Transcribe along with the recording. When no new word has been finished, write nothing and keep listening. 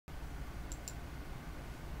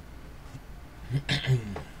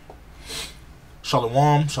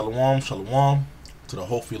Shalom, shalom, shalom to the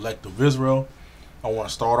hopeful elect of Israel. I want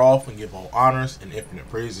to start off and give all honors and infinite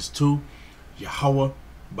praises to YAHAWAH,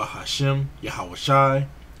 BaHashem, YAHAWASHI,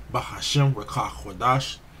 BaHashem,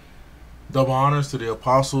 ReKaChodash. Double honors to the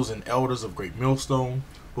apostles and elders of GreatMillstone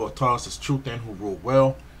who have taught us this truth and who rule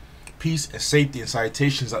well. Peace and safety and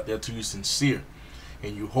salutations out there to you sincere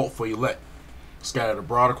and you hopeful elect, scattered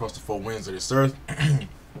abroad across the four winds of this earth.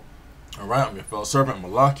 Alright, I'm your fellow servant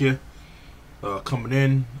Malakia, coming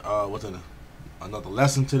in with another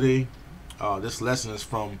lesson today. This lesson is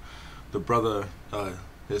from the brother,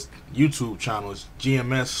 his YouTube channel is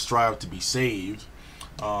GMS Strive to Be Saved.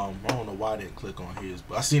 I don't know why I didn't click on his,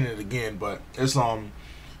 but I seen it again. But it's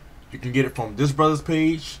you can get it from this brother's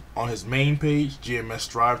page on his main page, GMS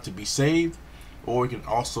Strive to Be Saved, or you can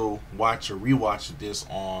also watch or rewatch this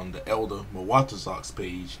on the Elder Mawatazak's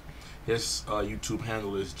page. His YouTube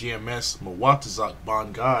handle is GMS Mawatazak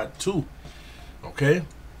Bon God 2. Okay,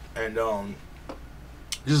 and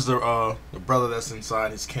this is the brother that's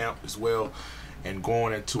inside his camp as well, and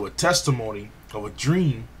going into a testimony of a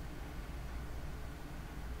dream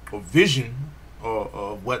or vision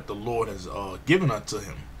of what the Lord has given unto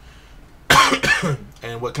him.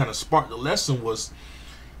 And what kind of sparked the lesson was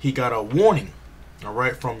he got a warning, all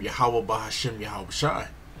right, from YAHAWAH, BaHashem, YAHAWASHI.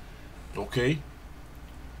 Okay,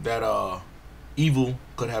 that evil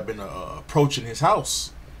could have been approaching his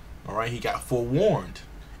house. All right, he got forewarned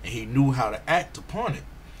and he knew how to act upon it.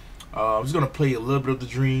 I'm just gonna play a little bit of the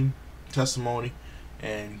dream testimony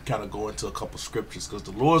and kind of go into a couple scriptures, because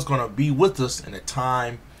the Lord's gonna be with us in a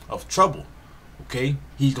time of trouble. Okay,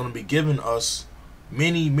 he's gonna be giving us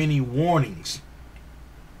many warnings.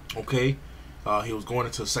 Okay, he was going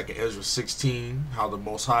into 2nd Ezra 16, how the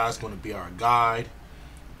Most High is going to be our guide.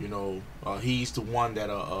 You know, he's the one that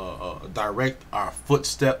direct our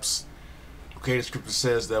footsteps. Okay, the scripture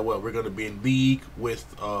says that we're going to be in league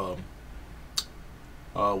with the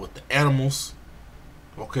animals.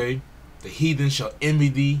 Okay, the heathen shall envy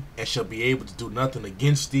thee and shall be able to do nothing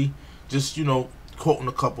against thee. Just, you know, quoting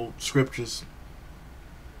a couple scriptures.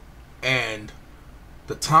 And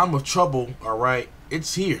the time of trouble, all right,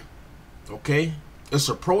 it's here. Okay, it's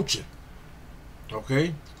approaching.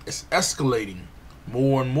 Okay, it's escalating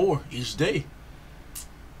more and more each day.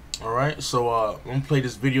 All right, so I'm gonna play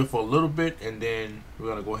this video for a little bit, and then we're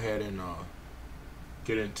gonna go ahead and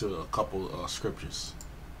get into a couple scriptures.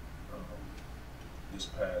 This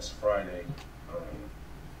past Friday,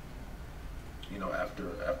 you know, after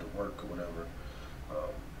work or whatever,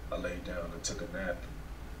 I laid down and took a nap,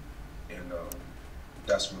 and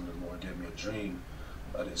that's when the Lord gave me a dream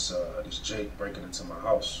of this Jake breaking into my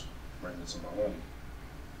house, breaking into my home.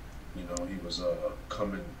 You know, he was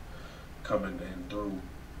coming in through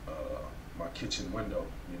my kitchen window.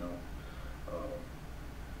 You know,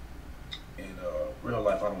 in real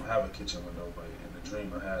life I don't have a kitchen window, but in the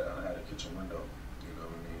dream I had a kitchen window. You know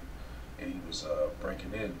what I mean? And he was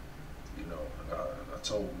breaking in. You know, and I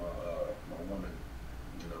told my woman,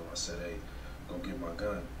 you know, I said, hey, go get my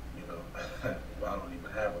gun. You know, well, I don't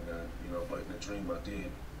even have a gun, you know, but in the dream I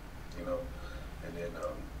did, you know, and then,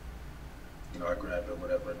 you know, I grabbed it,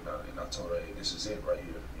 whatever, and I told her, hey, this is it right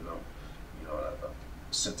here, you know, I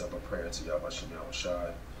sent up a prayer to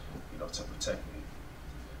YAHAWASHI, you know, to protect me,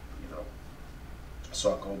 you know.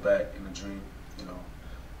 So I go back in the dream, you know,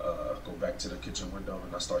 go back to the kitchen window,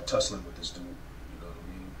 and I start tussling with this dude, you know what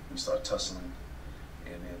I mean? We start tussling,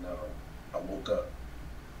 and then I woke up,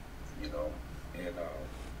 you know, and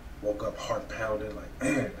woke up heart pounding, like,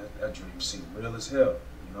 man, that dream seemed real as hell,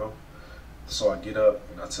 you know. So I get up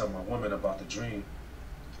and I tell my woman about the dream,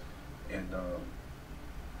 and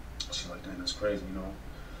she's like, dang, that's crazy, you know.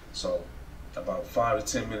 So about 5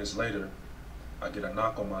 to 10 minutes later, I get a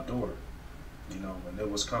knock on my door, you know, and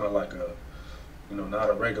it was kind of like a, you know,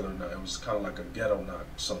 not a regular knock, it was kind of like a ghetto knock,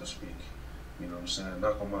 so to speak, you know what I'm saying,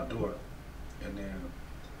 knock on my door, and then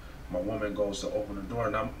my woman goes to open the door,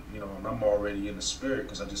 and I'm already in the spirit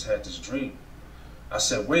because I just had this dream. I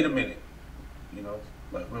said, wait a minute, you know,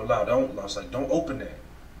 like real loud. I was like, don't open that.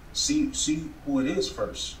 See who it is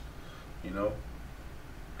first, you know.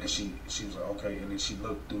 And she was like, okay. And then she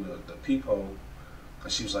looked through the peephole, and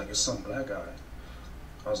she was like, it's some black guy.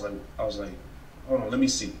 I was like, hold on, let me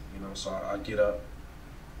see, you know. So I get up,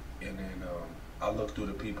 and then I look through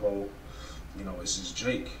the peephole, you know, it's this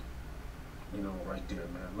Jake. You know, right there,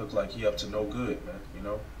 man. Looked like he up to no good, man, you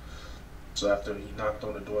know. So after he knocked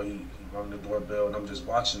on the door, he rung the doorbell, and I'm just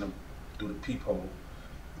watching him through the peephole,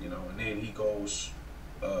 you know, and then he goes,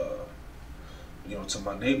 you know, to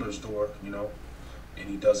my neighbor's door, you know, and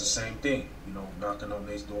he does the same thing, you know, knocking on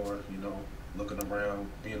his door, you know, looking around,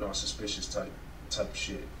 being all suspicious type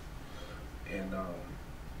shit. And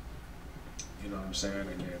you know what I'm saying?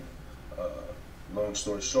 And then long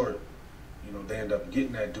story short, you know, they end up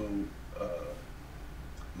getting that dude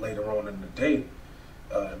later on in the day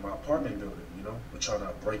in my apartment building. You know, we're trying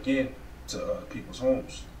to break in to people's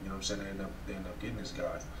homes. You know what I'm saying? They end up getting this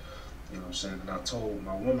guy. You know what I'm saying? And I told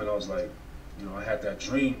my woman, I was like, you know, I had that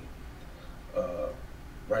dream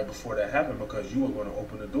right before that happened because you were going to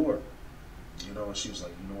open the door. You know, and she was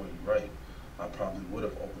like, you know what, you're right. I probably would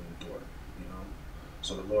have opened the door. You know,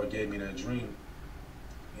 so the Lord gave me that dream.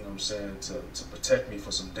 You know what I'm saying, to protect me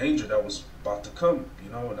for some danger that was about to come,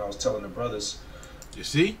 you know, and I was telling the brothers. You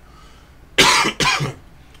see? That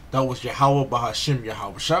was YAHAWAH BaHaShem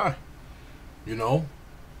YAHAWASHI. You know,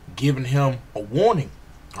 giving him a warning,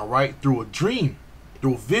 all right, through a dream,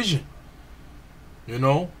 through a vision, you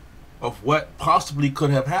know, of what possibly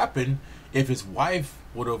could have happened if his wife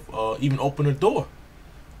would have even opened the door.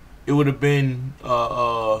 It would have been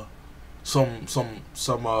some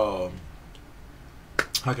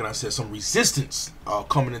how can I say, some resistance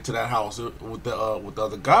coming into that house with the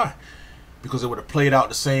other guy, because it would have played out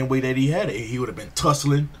the same way that he had it. He would have been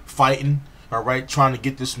tussling, fighting, all right, trying to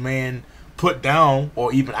get this man put down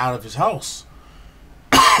or even out of his house.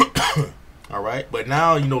 All right, but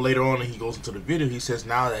now, you know, later on he goes into the video, he says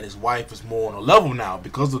now that his wife is more on a level now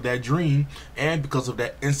because of that dream and because of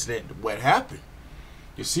that incident, what happened.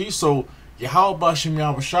 You see, so YAHAWAH BaHaShem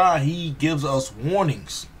YAHAWASHI, he gives us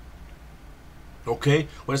warnings. Okay,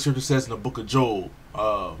 what the scripture says in the book of Job.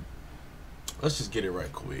 Let's just get it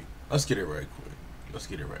right quick. I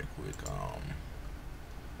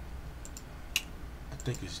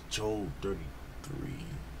think it's Job 33.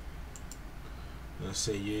 Let's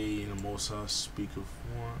say, yea, and the Most High speaketh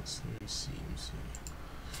once. Let me see.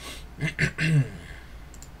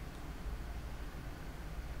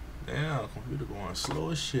 Damn, computer going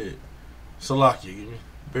slow as shit. Salakia,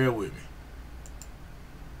 bear with me.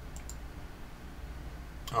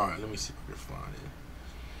 Alright, let me see if I can find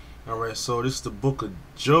it. Alright, so this is the book of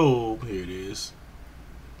Job. Here it is.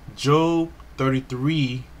 Job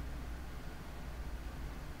 33.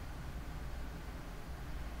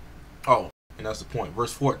 Oh, and that's the point.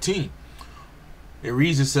 Verse 14. It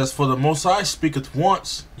reads, it says, for the Most High speaketh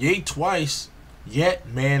once, yea, twice, yet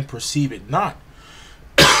man perceive it not.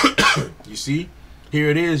 You see? Here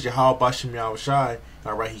it is, YAHAWAH BaHaShem YAHAWASHI.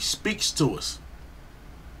 Alright, he speaks to us.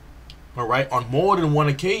 Alright, on more than one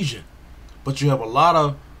occasion. But you have a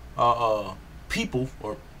lot of people,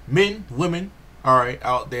 or men, women, alright,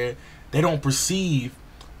 out there, they don't perceive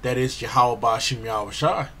that it's YAHAWAH BaHaShem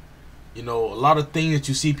YAHAWASHI. You know, a lot of things that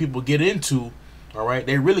you see people get into, alright,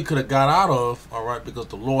 they really could have got out of, alright, because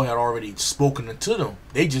the Lord had already spoken unto them.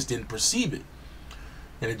 They just didn't perceive it.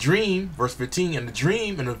 In a dream, verse 15, in the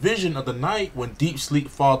dream, in a vision of the night, when deep sleep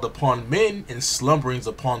falleth upon men, and slumberings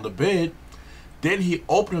upon the bed, then he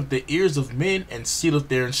openeth the ears of men, and sealeth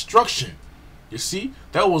their instruction. You see,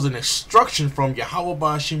 that was an instruction from YAHAWAH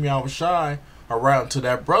BaHaShem YAHAWASHI around to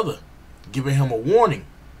that brother, giving him a warning.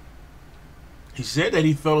 He said that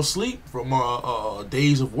he fell asleep from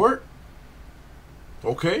days of work.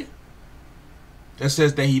 Okay? It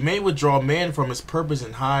says that he may withdraw man from his purpose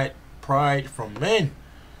and hide pride from men.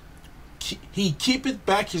 He keepeth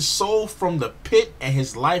back his soul from the pit and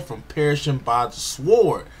his life from perishing by the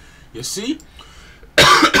sword. You see?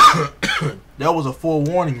 That was a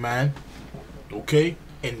forewarning, man. Okay?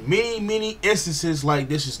 And many instances like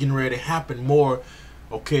this is getting ready to happen more,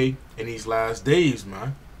 okay, in these last days,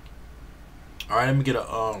 man. Alright, let me get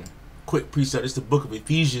a quick precept. It's the book of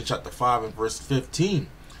Ephesians chapter 5 and verse 15.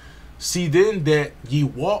 See then that ye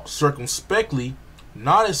walk circumspectly,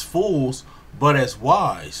 not as fools, but as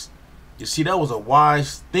wise. You see, that was a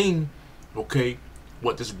wise thing, okay,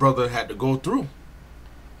 what this brother had to go through.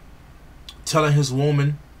 Telling his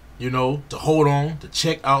woman, you know, to hold on, to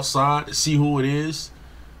check outside, to see who it is.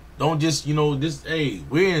 Don't just, you know, this, hey,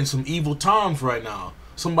 we're in some evil times right now.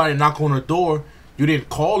 Somebody knock on the door, you didn't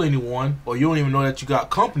call anyone, or you don't even know that you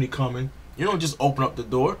got company coming. You don't just open up the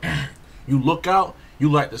door. You look out,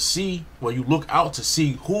 you like to see, well, you look out to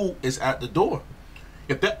see who is at the door.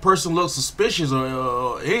 If that person looks suspicious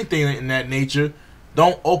or anything in that nature,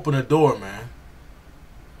 don't open the door, man.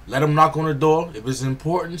 Let them knock on the door if it's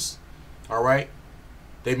importance. All right,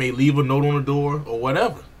 they may leave a note on the door or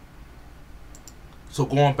whatever. So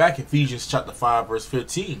going back, Ephesians chapter 5 verse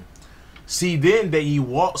 15. See then that ye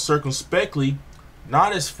walk circumspectly,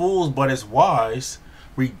 not as fools but as wise,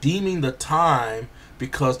 redeeming the time,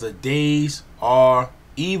 because the days are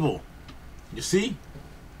evil. You see,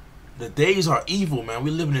 the days are evil, man.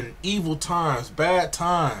 We're living in evil times, bad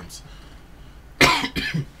times.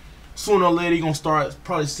 Sooner or later, you're going to start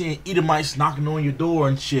probably seeing Edomites knocking on your door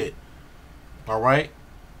and shit. Alright?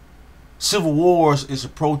 Civil wars is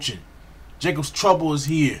approaching. Jacob's trouble is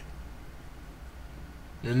here.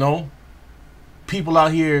 You know? People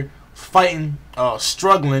out here fighting,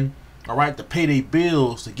 struggling, alright, to pay their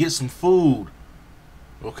bills, to get some food.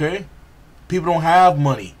 Okay? People don't have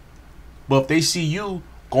money. But if they see you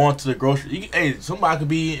going to the grocery, hey, somebody could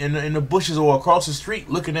be in the bushes or across the street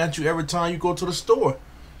looking at you every time you go to the store.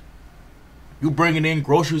 You bringing in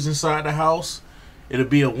groceries inside the house. It'll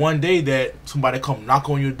be a one day that somebody come knock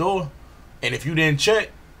on your door, and if you didn't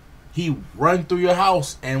check, he run through your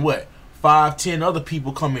house, and what? 5, 10 other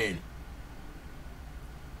people come in.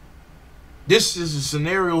 This is the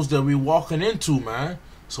scenarios that we're walking into, man.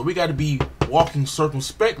 So we got to be walking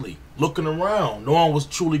circumspectly, looking around, knowing what's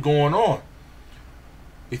truly going on.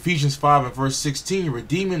 Ephesians 5 and verse 16,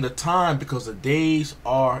 redeeming the time because the days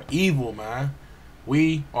are evil, man.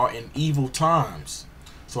 We are in evil times.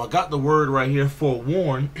 So I got the word right here,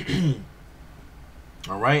 forewarn.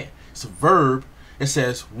 All right. It's a verb. It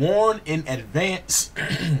says warn in advance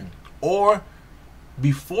or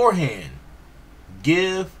beforehand.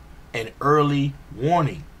 Give an early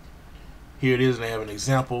warning. Here it is, and I have an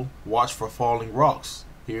example. Watch for falling rocks.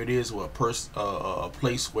 Here it is, where a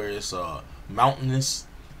place where it's mountainous.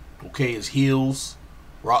 Okay, it's hills.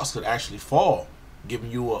 Rocks could actually fall,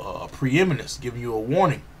 giving you a preeminence, giving you a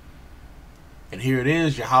warning. And here it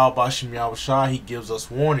is, YAHAWASHI, he gives us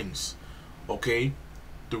warnings. Okay,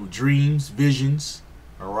 through dreams, visions,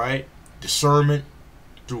 all right, discernment,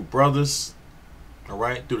 through brothers, all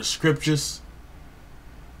right, through the scriptures,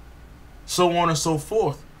 so on and so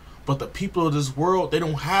forth. But the people of this world, they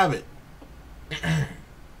don't have it.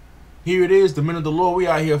 Here it is, the men of the Lord, we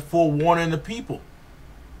out here forewarning the people.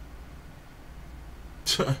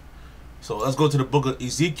 So let's go to the book of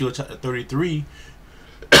Ezekiel chapter 33.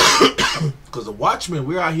 Because the watchmen,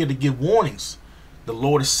 we're out here to give warnings. The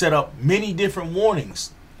Lord has set up many different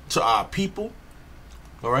warnings to our people,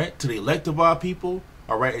 all right, to the elect of our people,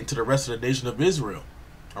 all right, and to the rest of the nation of Israel,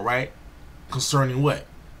 all right, concerning what?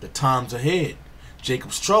 The times ahead,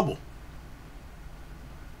 Jacob's trouble.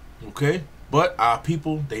 Okay, but our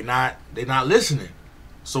people, they're not listening.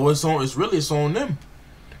 So it's on them.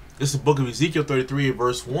 This is the book of Ezekiel 33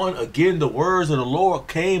 verse 1. Again, the words of the Lord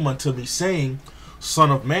came unto me, saying,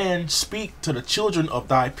 Son of man, speak to the children of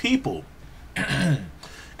thy people,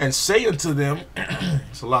 and say unto them,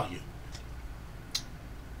 Salakia.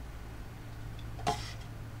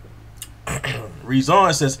 Reads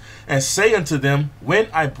on, it says, and say unto them, when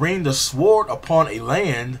I bring the sword upon a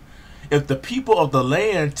land, if the people of the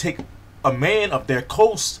land take a man of their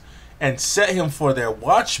coast and set him for their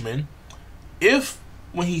watchman, if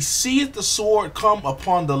when he seeth the sword come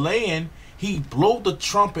upon the land, he blow the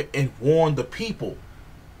trumpet and warn the people.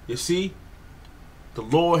 You see, the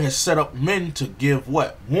Lord has set up men to give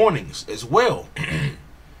what? Warnings as well.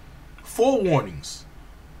 Forewarnings.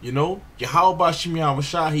 You know,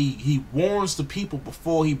 YAHAWASHI, he warns the people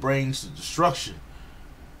before he brings the destruction.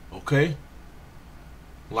 Okay?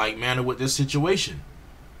 Like manner with this situation.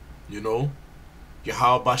 You know,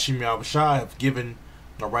 YAHAWASHI have given,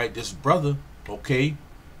 all right, this brother, okay,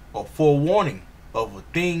 a forewarning of a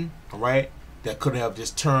thing, all right, that could have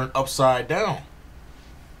just turned upside down.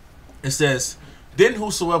 It says, then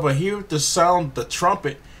whosoever heareth the sound of the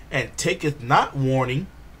trumpet and taketh not warning,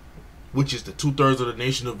 which is the 2/3 of the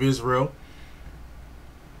nation of Israel,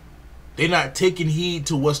 they're not taking heed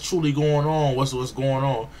to what's truly going on, what's going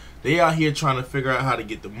on. They out here trying to figure out how to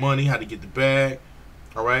get the money, how to get the bag,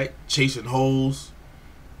 all right, chasing hoes,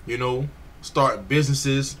 you know, starting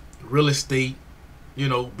businesses, real estate, you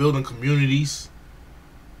know, building communities.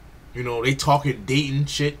 You know, they talking dating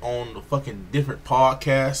shit on the fucking different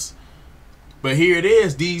podcasts. But here it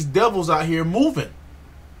is, these devils out here moving.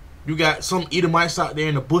 You got some Edomites out there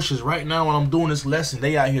in the bushes right now when I'm doing this lesson.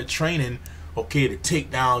 They out here training, okay, to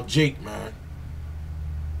take down Jake, man.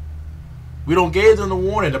 We don't give them the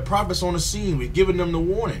warning. The prophet's on the scene. We're giving them the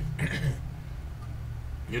warning.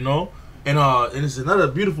 You know? And it's another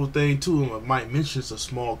beautiful thing, too. I might mention it's a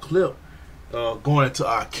small clip going into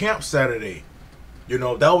our camp Saturday. You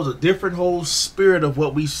know, that was a different whole spirit of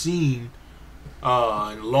what we've seen in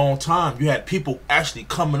a long time. You had people actually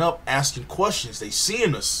coming up asking questions. They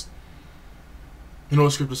seeing us. You know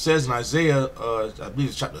what Scripture says in Isaiah, I believe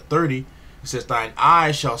it's chapter 30. It says, thine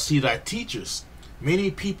eyes shall see thy teachers. Many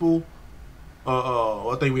people,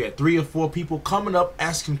 I think we had 3 or 4 people coming up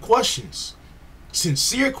asking questions.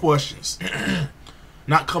 Sincere questions.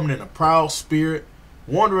 Not coming in a proud spirit.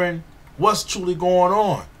 Wondering what's truly going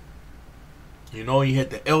on. You know, you had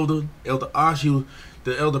the elder Ash,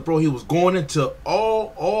 the elder bro, he was going into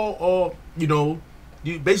all, you know,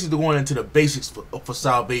 you basically going into the basics for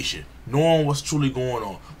salvation, knowing what's truly going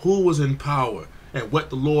on, who was in power, and what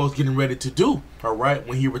the Lord's getting ready to do, all right,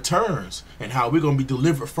 when he returns, and how we're going to be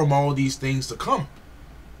delivered from all these things to come.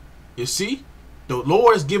 You see, the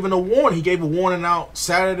Lord is giving a warning. He gave a warning out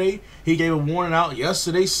Saturday. He gave a warning out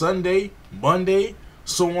yesterday, Sunday, Monday,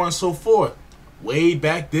 so on and so forth. Way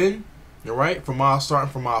back then, all right,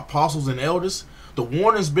 starting from our apostles and elders, the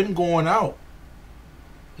warning's been going out.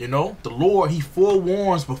 You know, the Lord, he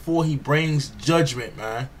forewarns before he brings judgment,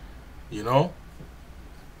 man. You know,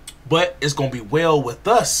 but it's going to be well with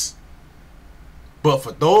us. But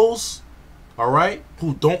for those, all right,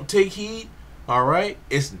 who don't take heed, all right,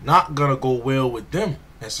 it's not going to go well with them.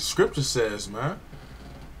 As the scripture says, man.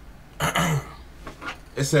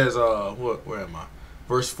 It says, where am I?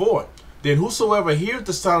 Verse 4. Then whosoever heareth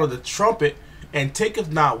the sound of the trumpet and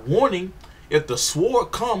taketh not warning, if the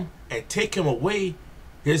sword come and take him away,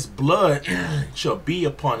 his blood shall be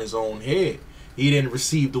upon his own head. He didn't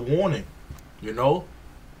receive the warning. You know,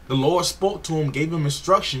 the Lord spoke to him, gave him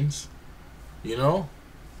instructions. You know,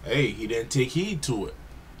 hey, he didn't take heed to it.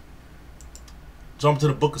 Jump to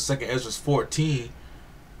the book of 2 Ezra 14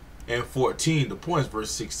 and 14. The point is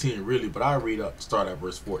verse 16, really, but I start at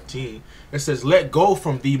verse 14. It says, let go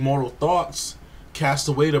from thee mortal thoughts, cast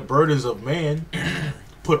away the burdens of man,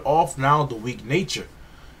 put off now the weak nature,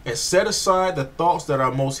 and set aside the thoughts that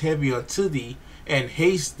are most heavy unto thee, and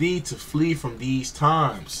haste thee to flee from these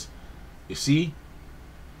times. You see?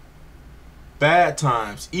 Bad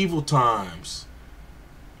times, evil times.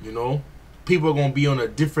 You know? People are going to be on a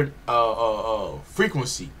different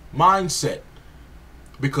frequency, mindset.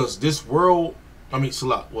 Because this world, this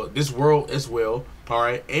world as well, all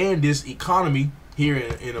right, and this economy here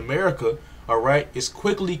in America, all right, is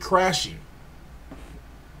quickly crashing.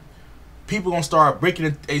 People gonna start breaking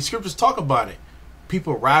it. Scriptures talk about it.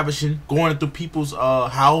 People ravishing, going into people's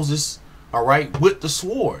houses, all right, with the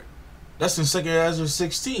sword. That's in 2 Ezra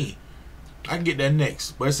 16. I can get that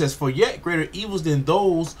next. But it says, for yet greater evils than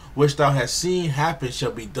those which thou hast seen happen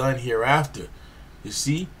shall be done hereafter. You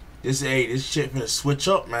see, this shit finna switch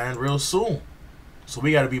up, man, real soon. So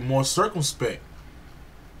we gotta be more circumspect.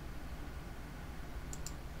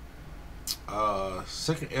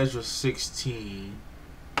 2 Ezra 16.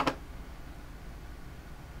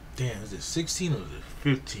 Damn, is it 16 or is it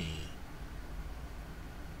 15?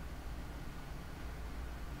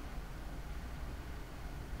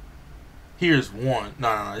 Here's one.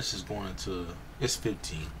 No, this is going into. It's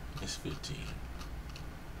 15. It's 15.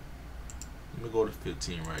 Let me go to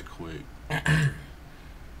 15 right quick.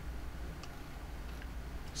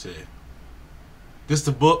 Say, this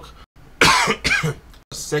the book.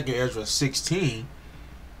 2 Ezra 16.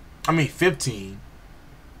 15.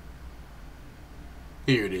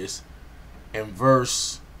 Here it is. And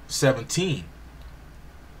verse 17.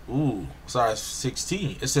 Ooh, sorry,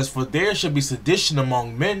 16. It says, for there shall be sedition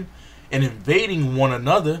among men, and invading one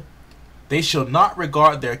another. They shall not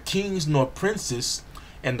regard their kings nor princes,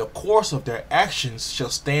 and the course of their actions shall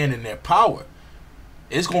stand in their power.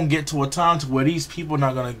 It's going to get to a time to where these people are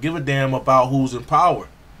not going to give a damn about who's in power.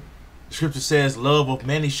 The scripture says, love of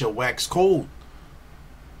many shall wax cold.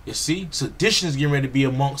 You see, sedition is getting ready to be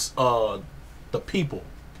amongst the people.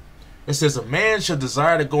 It says, a man shall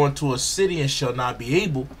desire to go into a city and shall not be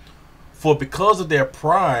able, for because of their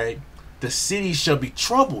pride the city shall be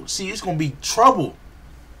troubled. See, it's going to be trouble.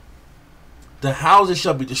 The houses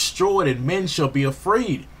shall be destroyed, and men shall be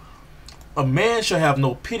afraid. A man shall have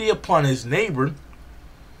no pity upon his neighbor,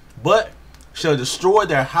 but shall destroy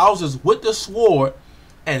their houses with the sword,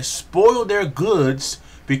 and spoil their goods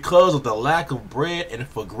because of the lack of bread and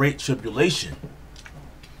for great tribulation.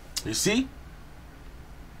 You see?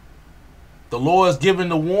 The Lord is giving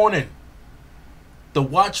the warning. The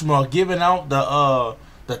watchmen are giving out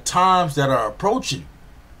the times that are approaching.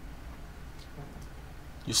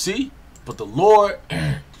 You see? But the Lord,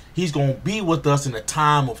 he's going to be with us in a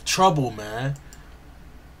time of trouble, man.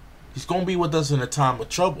 He's going to be with us in a time of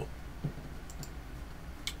trouble.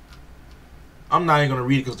 I'm not even going to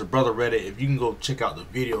read it because the brother read it. If you can go check out the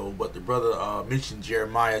video, but the brother mentioned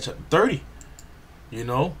Jeremiah chapter 30. You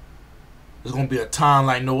know, there's going to be a time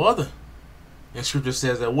like no other. And scripture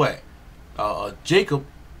says that what? Jacob,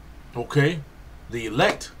 okay, the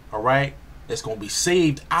elect, all right, that's going to be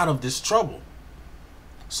saved out of this trouble.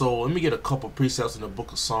 So let me get a couple precepts in the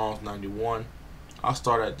book of Psalms 91.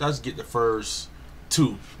 Let's get the first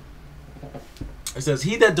two. It says,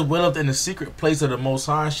 he that dwelleth in the secret place of the Most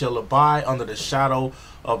High shall abide under the shadow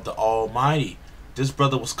of the Almighty. This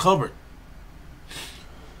brother was covered.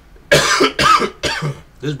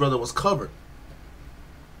 This brother was covered.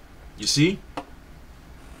 You see?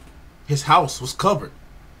 His house was covered.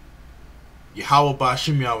 Yahawah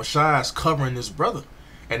Ba'ashim YAHAWASHI is covering this brother.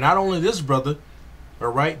 And not only this brother,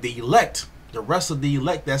 alright, the elect, the rest of the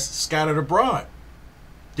elect that's scattered abroad.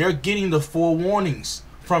 They're getting the forewarnings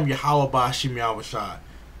from Yahawah Ba'ashim YAHAWASHI.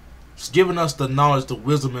 It's giving us the knowledge, the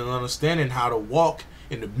wisdom, and understanding how to walk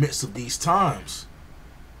in the midst of these times.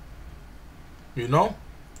 You know?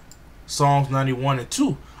 Psalms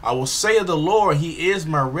 91:2. I will say of the Lord, He is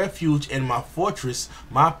my refuge and my fortress,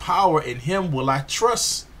 my power, in Him will I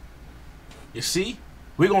trust. You see?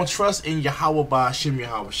 We're going to trust in Yahawah Ba'ashim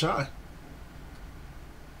YAHAWASHI.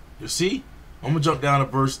 You see? I'm going to jump down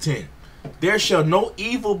to verse 10. There shall no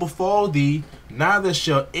evil befall thee, neither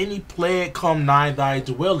shall any plague come nigh thy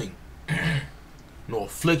dwelling. No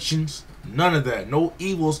afflictions, none of that. No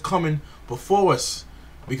evils coming before us.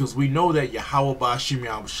 Because we know that Yahawah Ba'ashim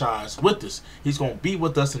YAHAWASHI is with us. He's going to be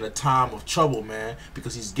with us in a time of trouble, man.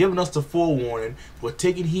 Because He's giving us the forewarning. We're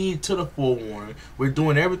taking heed to the forewarning. We're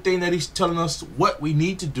doing everything that He's telling us what we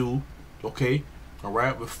need to do. Okay?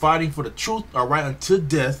 Alright? We're fighting for the truth. Alright? Until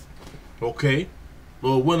death. Okay?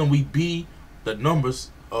 Lord willing, we be the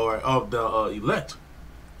numbers of the elect.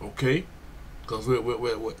 Okay? Because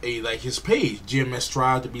we're like His page. GMS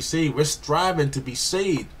strive to be saved. We're striving to be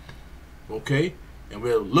saved. Okay? And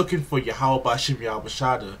we're looking for Yahawah Ba'ashim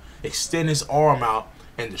YAHAWASHI to extend His arm out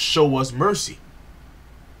and to show us mercy.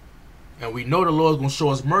 And we know the Lord's going to show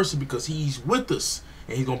us mercy because He's with us.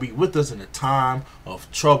 And He's going to be with us in a time of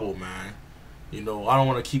trouble, man. You know, I don't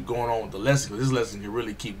want to keep going on with the lesson because this lesson can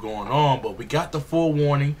really keep going on. But we got the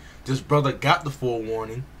forewarning. This brother got the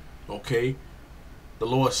forewarning. Okay? The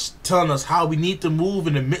Lord's telling us how we need to move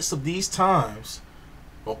in the midst of these times.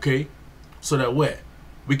 Okay? So that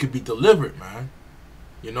we could be delivered, man.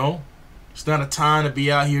 You know, it's not a time to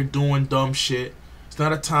be out here doing dumb shit. It's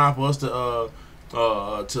not a time for us to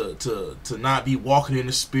not be walking in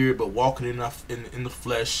the spirit, but walking in the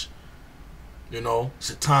flesh. You know,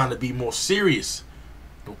 it's a time to be more serious.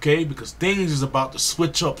 Okay, because things is about to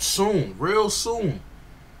switch up soon, real soon.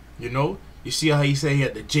 You know, you see how he said he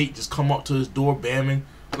had the Jake just come up to his door, bamming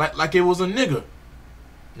like it was a nigga.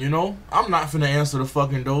 You know, I'm not finna answer the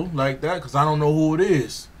fucking door like that because I don't know who it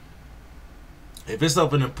is. If it's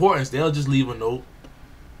of an importance, they'll just leave a note.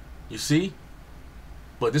 You see?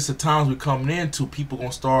 But this is the times we're coming into. People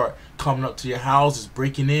gonna start coming up to your houses,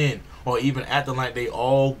 breaking in, or even acting like they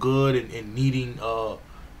all good and needing,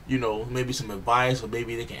 you know, maybe some advice, or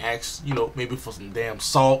maybe they can ask, you know, maybe for some damn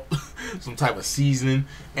salt, some type of seasoning.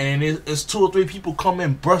 And then it's 2 or 3 people come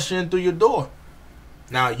in, brush in through your door.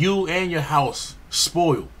 Now you and your house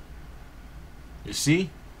spoiled. You see?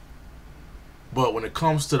 But when it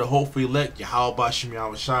comes to the hopeful elect, Yahawah Ba'ashim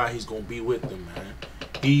YAHAWASHI, He's going to be with them, man.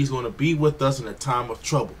 He's going to be with us in a time of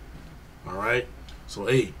trouble. Alright? So,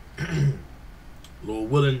 hey, Lord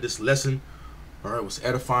willing, this lesson, alright, was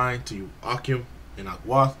edifying to you, Akim and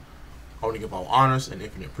Akwath. I want to give all honors and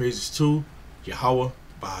infinite praises to Yahawah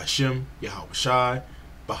Ba'ashim YAHAWASHI,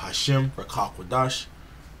 Ba'ashim Rakakwadash.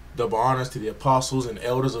 Double honors to the apostles and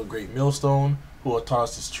elders of Great Millstone who have taught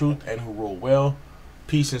us this truth and who rule well.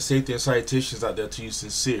 Peace and safety and salutations out there to you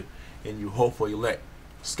sincere and you hopeful elect,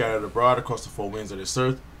 scattered abroad across the 4 winds of this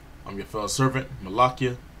earth. I'm your fellow servant,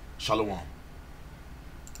 Malakia. Shalom.